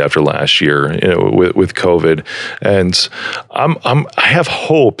 especially after last year, with COVID. And I have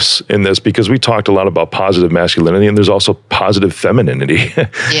hopes in this, because we talked a lot about positive masculinity, and there's also positive femininity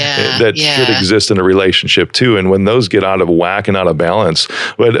that should exist in a relationship too. And when those get out of whack and out of balance,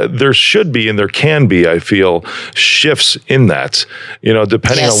 but there should be, and there can be, I feel, shifts in that,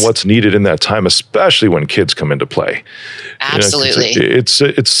 depending on what's needed in that time, especially when kids come into play. Absolutely.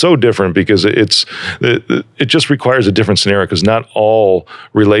 It's so different, because it just requires a different scenario, because not all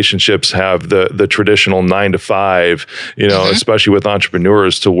relationships have the traditional 9 to 5, especially with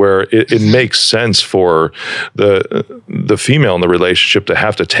entrepreneurs, to where it makes sense for the female in the relationship to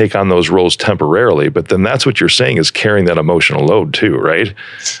have to take on those roles temporarily. But then that's what you're saying, is carrying that emotional load too, right?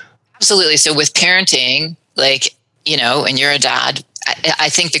 Absolutely. So with parenting, and you're a dad, I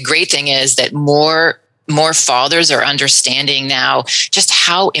think the great thing is that more fathers are understanding now just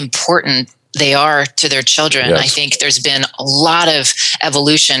how important they are to their children. Yes. I think there's been a lot of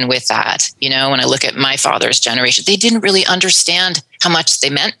evolution with that. When I look at my father's generation, they didn't really understand how much they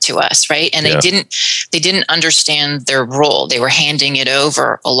meant to us, right? And they didn't understand their role. They were handing it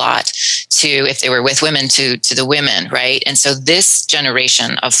over a lot to, if they were with women, to the women, right? And so this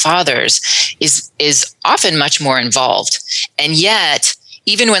generation of fathers is often much more involved. And yet,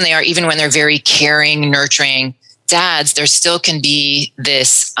 even when they're very caring, nurturing dads, there still can be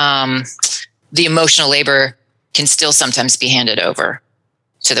this, the emotional labor can still sometimes be handed over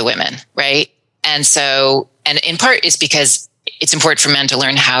to the women, right? And so, and in part it's because it's important for men to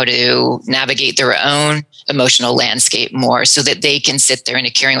learn how to navigate their own emotional landscape more, so that they can sit there in a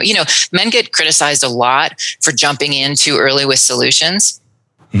caring way. Men get criticized a lot for jumping in too early with solutions.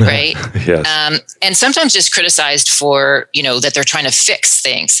 right? Yes. And sometimes just criticized for, that they're trying to fix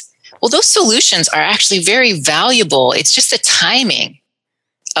things. Well, those solutions are actually very valuable. It's just the timing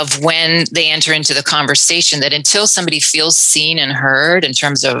of when they enter into the conversation, that until somebody feels seen and heard in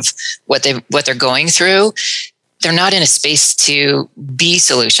terms of what they're going through, they're not in a space to be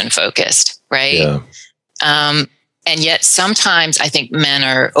solution focused, right? Yeah. And yet sometimes I think men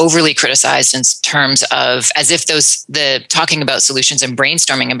are overly criticized in terms of as if the talking about solutions and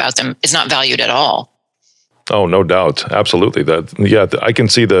brainstorming about them is not valued at all. Oh, no doubt. Absolutely. I can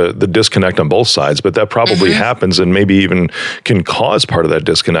see the disconnect on both sides, but that probably happens and maybe even can cause part of that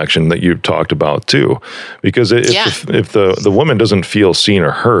disconnection that you talked about too. Because if the woman doesn't feel seen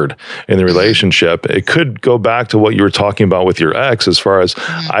or heard in the relationship, it could go back to what you were talking about with your ex as far as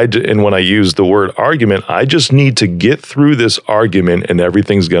and when I use the word argument, I just need to get through this argument and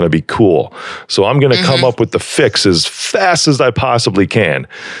everything's going to be cool. So I'm going to come up with the fix as fast as I possibly can.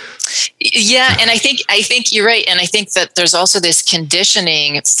 Yeah. And I think you're right. And I think that there's also this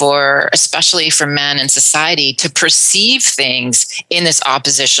conditioning especially for men in society, to perceive things in this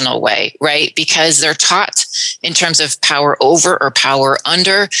oppositional way, right? Because they're taught in terms of power over or power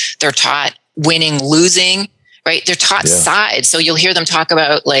under, they're taught winning, losing, right? They're taught sides. So you'll hear them talk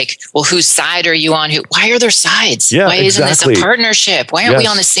about whose side are you on? Why are there sides? Yeah, why isn't exactly. this a partnership? Why aren't we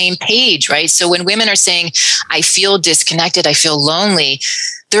on the same page, right? So when women are saying, I feel disconnected, I feel lonely,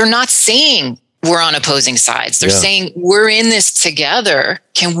 they're not saying we're on opposing sides. They're saying we're in this together.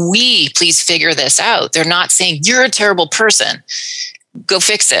 Can we please figure this out? They're not saying you're a terrible person, go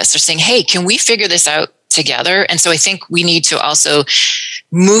fix this. They're saying, hey, can we figure this out together? And so I think we need to also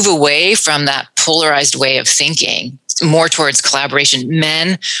move away from that polarized way of thinking, more towards collaboration.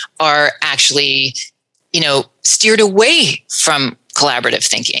 Men are actually, steered away from collaborative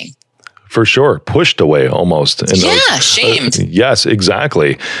thinking. For sure. Pushed away almost. Shamed. Yes,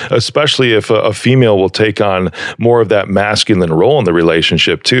 exactly. Especially if a female will take on more of that masculine role in the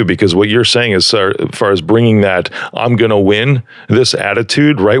relationship too, because what you're saying is, as far as bringing that I'm going to win this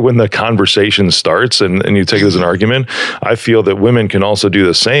attitude right when the conversation starts and you take it as an argument, I feel that women can also do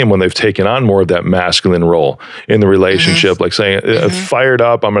the same when they've taken on more of that masculine role in the relationship, like saying, fired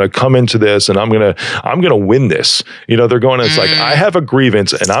up, I'm going to come into this and I'm going to win this. They're going, it's like, I have a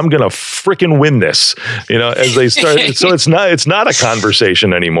grievance and I'm going to freaking win this, as they start. So it's not a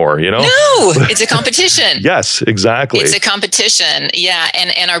conversation anymore, No, it's a competition. Yes, exactly. It's a competition. Yeah.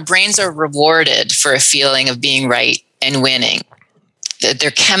 And our brains are rewarded for a feeling of being right and winning. They're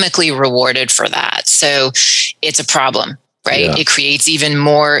chemically rewarded for that. So it's a problem, right? Yeah. It creates even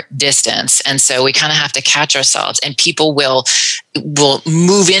more distance. And so we kind of have to catch ourselves, and people will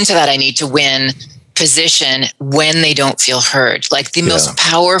move into that I need to win position when they don't feel heard. Like the most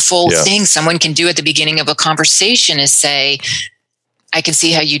powerful thing someone can do at the beginning of a conversation is say, I can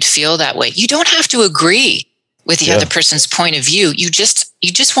see how you'd feel that way. You don't have to agree with the other person's point of view. You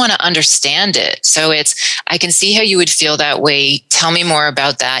just want to understand it. So it's, I can see how you would feel that way. Tell me more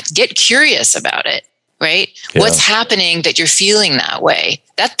about that. Get curious about it, right? Yeah. What's happening that you're feeling that way?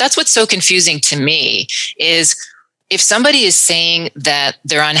 That's what's so confusing to me is, if somebody is saying that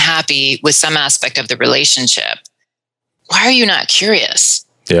they're unhappy with some aspect of the relationship, why are you not curious?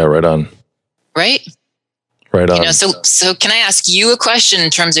 Yeah, right on. Right? Right on. So can I ask you a question in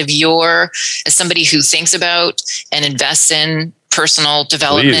terms of as somebody who thinks about and invests in personal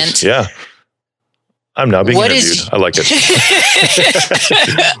development? Please, yeah. I'm now being interviewed. I like it.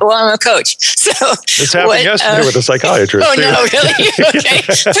 Well, I'm a coach. So this happened yesterday with a psychiatrist. Oh, no, really? Okay.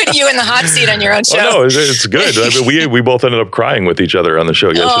 Putting you in the hot seat on your own show. Oh, no, it's good. I mean, we both ended up crying with each other on the show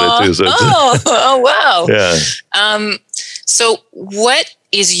yesterday, too. So wow. Yeah. So what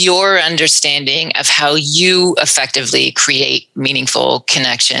is your understanding of how you effectively create meaningful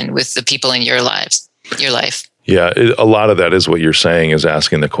connection with the people in your life? Yeah, a lot of that is what you're saying, is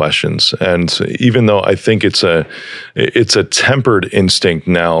asking the questions. And even though I think it's a tempered instinct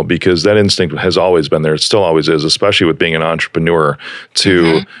now, because that instinct has always been there, it still always is, especially with being an entrepreneur,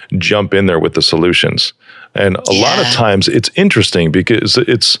 to jump in there with the solutions. And a lot of times it's interesting because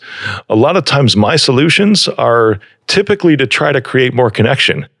a lot of times my solutions are typically to try to create more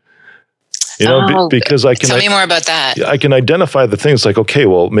connection. Because I can tell me more about that. I can identify the things like, okay,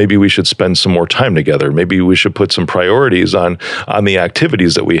 well, maybe we should spend some more time together. Maybe we should put some priorities on the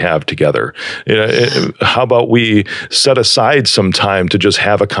activities that we have together. How about we set aside some time to just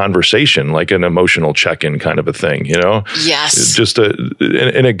have a conversation, like an emotional check-in kind of a thing, Yes.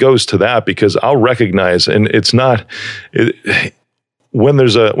 And it goes to that because I'll recognize, and it's not. When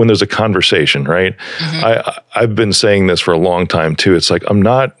there's a conversation, right? I've been saying this for a long time too. It's like, I'm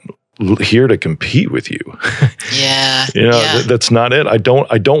not here to compete with you. Yeah. That's not it. I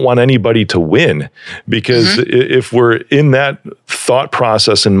don't want anybody to win, because if we're in that thought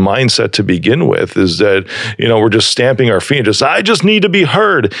process and mindset to begin with, is that, we're just stamping our feet and I just need to be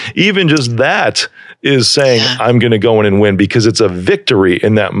heard. Even just that is saying, I'm going to go in and win, because it's a victory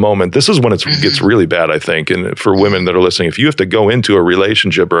in that moment. This is when it gets really bad, I think. And for women that are listening, if you have to go into a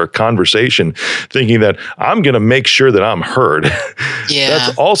relationship or a conversation thinking that I'm going to make sure that I'm heard,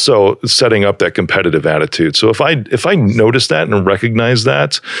 that's also setting up that competitive attitude. So if I notice that and recognize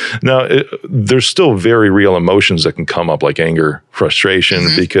that, now there's still very real emotions that can come up, like anger, frustration,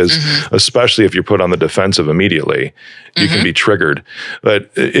 because especially if you're put on the defensive immediately, you can be triggered.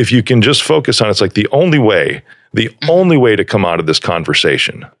 But if you can just focus on, it's like the only way to come out of this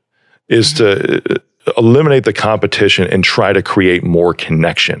conversation is to eliminate the competition and try to create more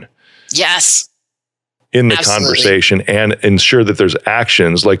connection. Yes. In the conversation, and ensure that there's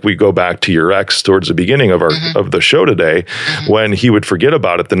actions. Like, we go back to your ex towards the beginning of our of the show today, when he would forget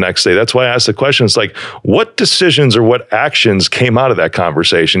about it the next day. That's why I asked the question. It's like, what decisions or what actions came out of that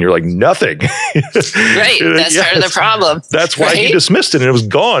conversation? You're like, nothing. Right. That's part of the problem. That's why he dismissed it, and it was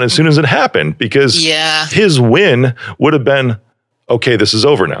gone as soon as it happened, because his win would have been, okay, this is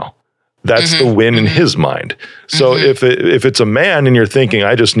over now. That's the win in his mind. So if it's a man and you're thinking,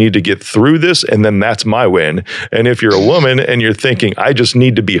 I just need to get through this, and then that's my win. And if you're a woman and you're thinking, I just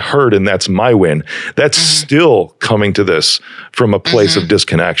need to be heard, and that's my win, that's still coming to this from a place of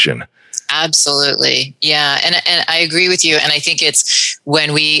disconnection. Absolutely. Yeah. And I agree with you. And I think it's when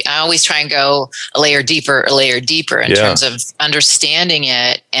I always try and go a layer deeper in terms of understanding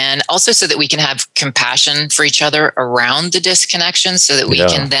it. And also so that we can have compassion for each other around the disconnection, so that we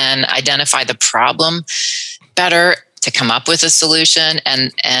can then identify the problem better to come up with a solution.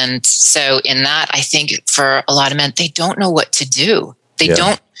 And so in that, I think for a lot of men, they don't know what to do. They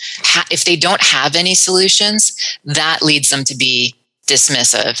don't if they don't have any solutions, that leads them to be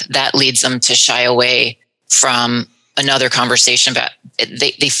dismissive. That leads them to shy away from another conversation, but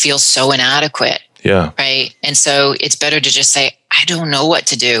they feel so inadequate. Yeah. Right. And so it's better to just say, I don't know what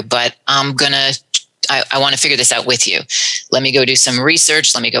to do, but I want to figure this out with you. Let me go do some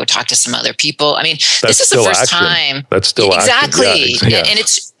research. Let me go talk to some other people. I mean, this is the first time. That's still exactly. And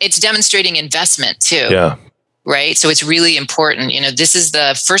it's demonstrating investment too. Yeah. Right. So it's really important. This is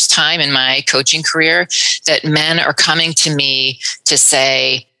the first time in my coaching career that men are coming to me to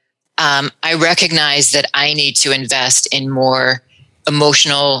say, I recognize that I need to invest in more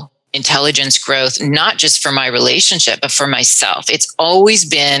emotional intelligence growth, not just for my relationship, but for myself. It's always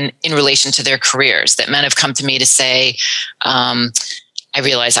been in relation to their careers that men have come to me to say, I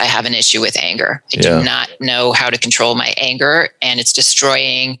realize I have an issue with anger. I do not know how to control my anger, and it's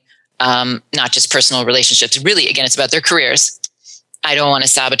destroying not just personal relationships. Really, again, it's about their careers. I don't want to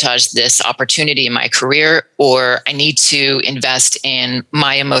sabotage this opportunity in my career, or I need to invest in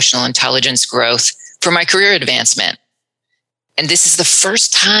my emotional intelligence growth for my career advancement. And this is the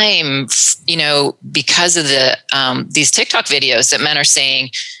first time, because of these TikTok videos, that men are saying,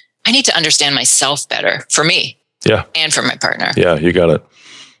 I need to understand myself better, for me and for my partner. Yeah, you got it.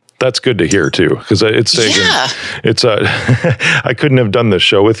 That's good to hear too, because it's taken. I couldn't have done this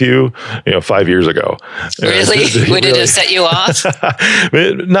show with you, 5 years ago. Really? Would it have set you off?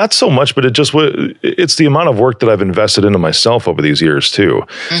 Not so much, but it's the amount of work that I've invested into myself over these years too.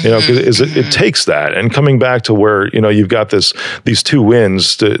 Because it takes that, and coming back to where you've got these two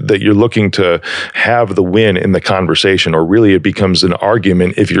wins that you're looking to have the win in the conversation, or really it becomes an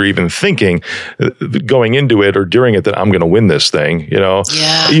argument if you're even thinking going into it or during it that I'm going to win this thing.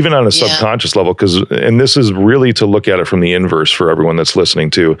 Even on a subconscious level, and this is really to look at it from the inverse for everyone that's listening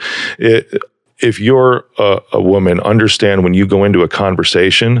to. If you're a woman, understand when you go into a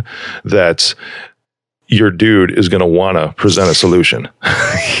conversation that your dude is going to want to present a solution.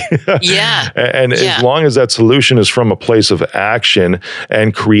 And as long as that solution is from a place of action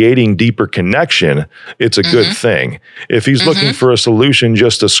and creating deeper connection, it's a good thing. If he's looking for a solution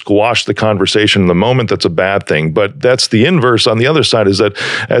just to squash the conversation in the moment, that's a bad thing. But that's the inverse. On the other side is that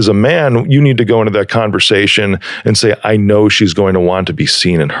as a man, you need to go into that conversation and say, I know she's going to want to be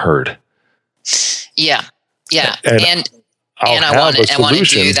seen and heard. Yeah. Yeah. And I want to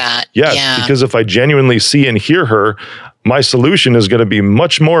do that. Yes, because if I genuinely see and hear her, my solution is going to be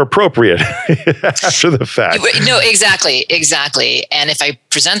much more appropriate after the fact. No, exactly. And if I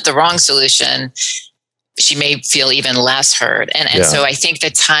present the wrong solution, she may feel even less heard. And so I think the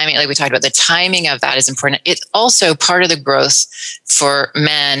timing, like we talked about, the timing of that is important. It's also part of the growth for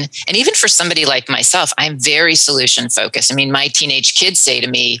men. And even for somebody like myself, I'm very solution focused. I mean, my teenage kids say to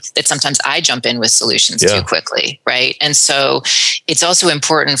me that sometimes I jump in with solutions too quickly, right? And so it's also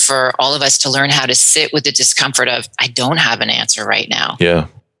important for all of us to learn how to sit with the discomfort of, I don't have an answer right now. Yeah.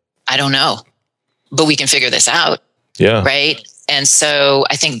 I don't know, but we can figure this out. Yeah. Right. And so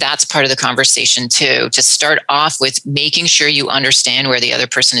I think that's part of the conversation too, to start off with making sure you understand where the other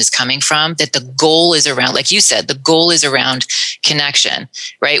person is coming from, that the goal is around, like you said, the goal is around connection,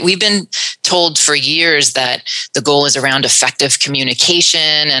 right? We've been told for years that the goal is around effective communication,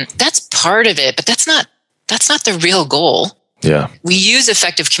 and that's part of it, but that's not the real goal. Yeah. We use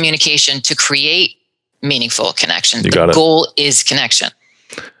effective communication to create meaningful connection. The goal is connection.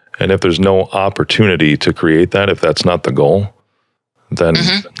 And if there's no opportunity to create that, if that's not the goal, then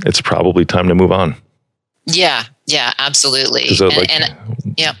it's probably time to move on. Yeah, absolutely.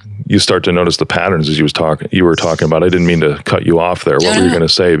 You start to notice the patterns as you were talking about. I didn't mean to cut you off there. What were you going to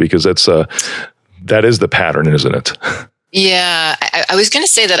say? Because that is the pattern, isn't it? Yeah, I was going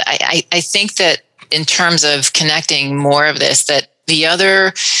to say that I think that in terms of connecting more of this, that the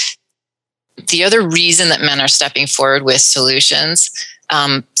other reason that men are stepping forward with solutions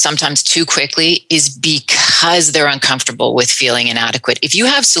sometimes too quickly is because they're uncomfortable with feeling inadequate. If you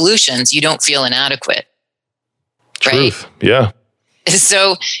have solutions, you don't feel inadequate. Truth. Right? Yeah.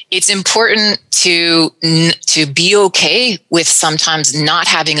 So it's important to be okay with sometimes not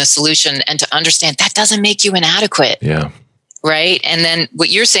having a solution and to understand that doesn't make you inadequate. Yeah. Right. And then what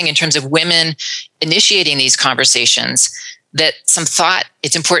you're saying in terms of women initiating these conversations, that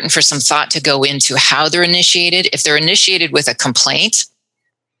it's important for some thought to go into how they're initiated. If they're initiated with a complaint,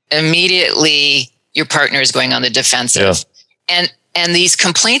 immediately your partner is going on the defensive. Yeah. And these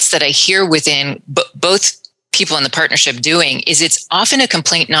complaints that I hear within both people in the partnership doing is it's often a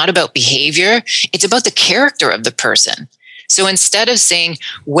complaint not about behavior, it's about the character of the person. So instead of saying,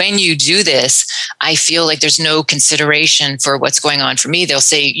 when you do this, I feel like there's no consideration for what's going on for me, they'll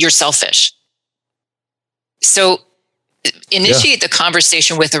say, you're selfish. So initiate the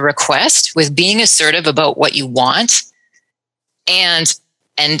conversation with a request, with being assertive about what you want, and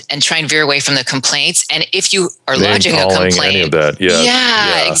try and veer away from the complaints. And if you are lodging a complaint, any of that.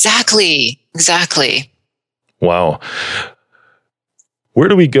 Exactly. Wow. Where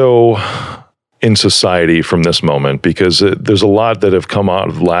do we go in society from this moment? Because there's a lot that have come out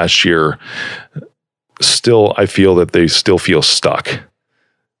of last year. Still, I feel that they still feel stuck.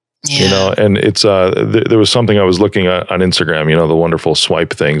 Yeah. And it's there was something I was looking at on Instagram, the wonderful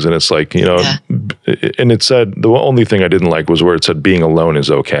swipe things, and it's like, and it said the only thing I didn't like was where it said being alone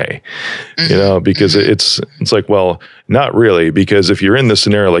is okay. Because it's like, well, not really, because if you're in this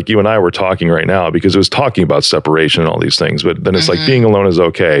scenario like you and I were talking right now, because it was talking about separation and all these things, but then it's like being alone is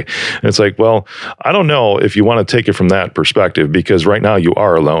okay. And it's like, well, I don't know if you want to take it from that perspective, because right now you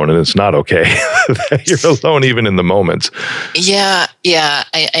are alone and it's not okay. You're alone even in the moments. Yeah.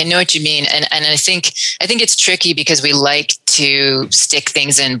 I know what you mean. And I think it's tricky because we like to stick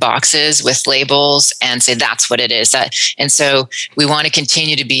things in boxes with labels and say that's what it is. And so we want to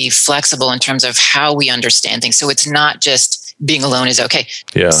continue to be flexible in terms of how we understand things. So it's not just being alone is okay.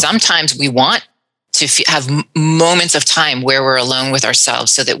 Yeah. Sometimes we want to have moments of time where we're alone with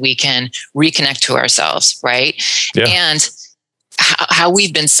ourselves so that we can reconnect to ourselves, right? Yeah. And how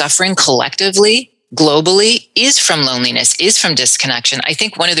we've been suffering collectively, globally, is from loneliness, is from disconnection. I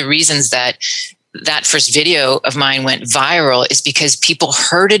think one of the reasons that first video of mine went viral is because people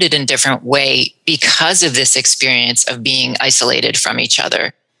heard it in a different way because of this experience of being isolated from each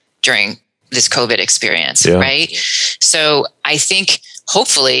other during this COVID experience, right? So I think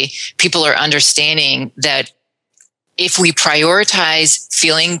hopefully people are understanding that if we prioritize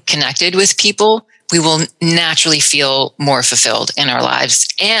feeling connected with people, we will naturally feel more fulfilled in our lives.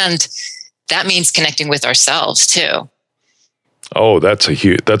 And that means connecting with ourselves too. Oh, that's a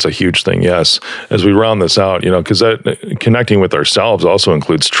huge thing. Yes. As we round this out, because that connecting with ourselves also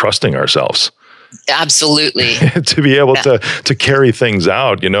includes trusting ourselves. Absolutely. To be able to carry things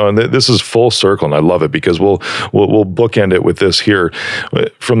out, and this is full circle, and I love it because we'll bookend it with this here.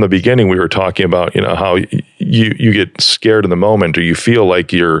 From the beginning, we were talking about, how you get scared in the moment, or you feel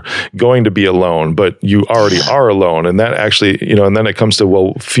like you're going to be alone, but you already are alone. And that actually, and then it comes to,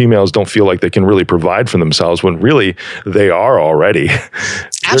 well, females don't feel like they can really provide for themselves when really they are already.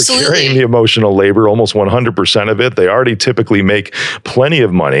 Absolutely. They're carrying the emotional labor, almost 100% of it. They already typically make plenty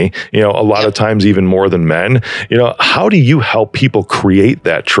of money, a lot of times even more than men. How do you help people create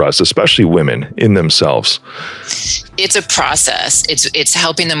that trust, especially women, in themselves? It's a process. It's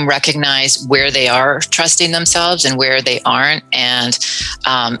helping them recognize where they are trusting themselves and where they aren't. And,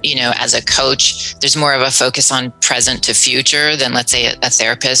 as a coach, there's more of a focus on present to future than, let's say, a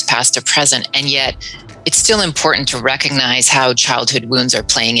therapist, past to present. And yet it's still important to recognize how childhood wounds are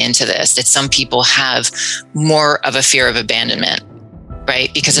playing into this, that some people have more of a fear of abandonment,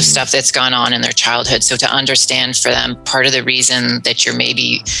 right? Because of stuff that's gone on in their childhood. So to understand for them, part of the reason that you're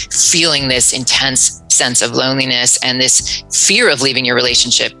maybe feeling this intense sense of loneliness and this fear of leaving your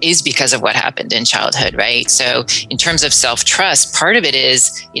relationship is because of what happened in childhood, right? So in terms of self-trust, part of it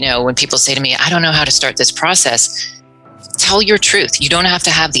is, when people say to me, I don't know how to start this process, tell your truth. You don't have to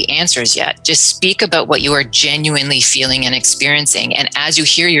have the answers yet. Just speak about what you are genuinely feeling and experiencing. And as you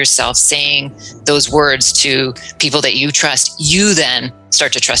hear yourself saying those words to people that you trust, you then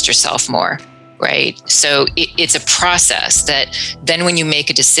start to trust yourself more, right? So it's a process that then when you make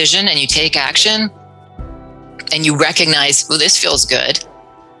a decision and you take action and you recognize, well, this feels good,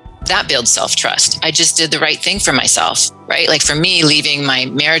 that builds self-trust. I just did the right thing for myself, right? Like for me, leaving my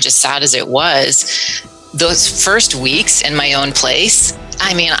marriage as sad as it was, those first weeks in my own place,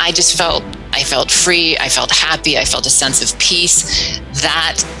 I felt free. I felt happy. I felt a sense of peace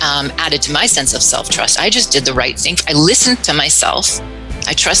that added to my sense of self-trust. I just did the right thing. I listened to myself.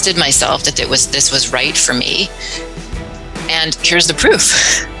 I trusted myself that this was right for me. And here's the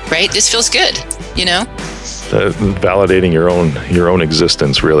proof, right? This feels good, Validating your own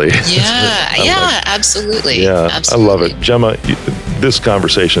existence, really. Yeah, absolutely. Yeah, absolutely. I love it. Gemma, this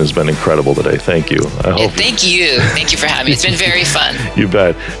conversation has been incredible today. Thank you. Thank you. Thank you for having me. It's been very fun. You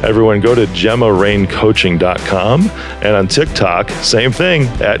bet. Everyone go to GemmaRainCoaching.com, and on TikTok, same thing,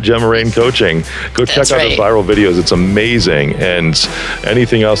 at Gemma Rain Coaching. Go check out the viral videos. It's amazing. And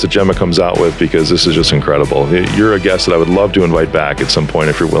anything else that Gemma comes out with, because this is just incredible. You're a guest that I would love to invite back at some point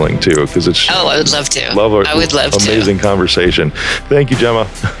if you're willing to, because it's I would love to. I would love to. Amazing conversation. Thank you, Gemma.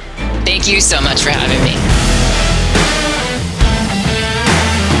 Thank you so much for having me.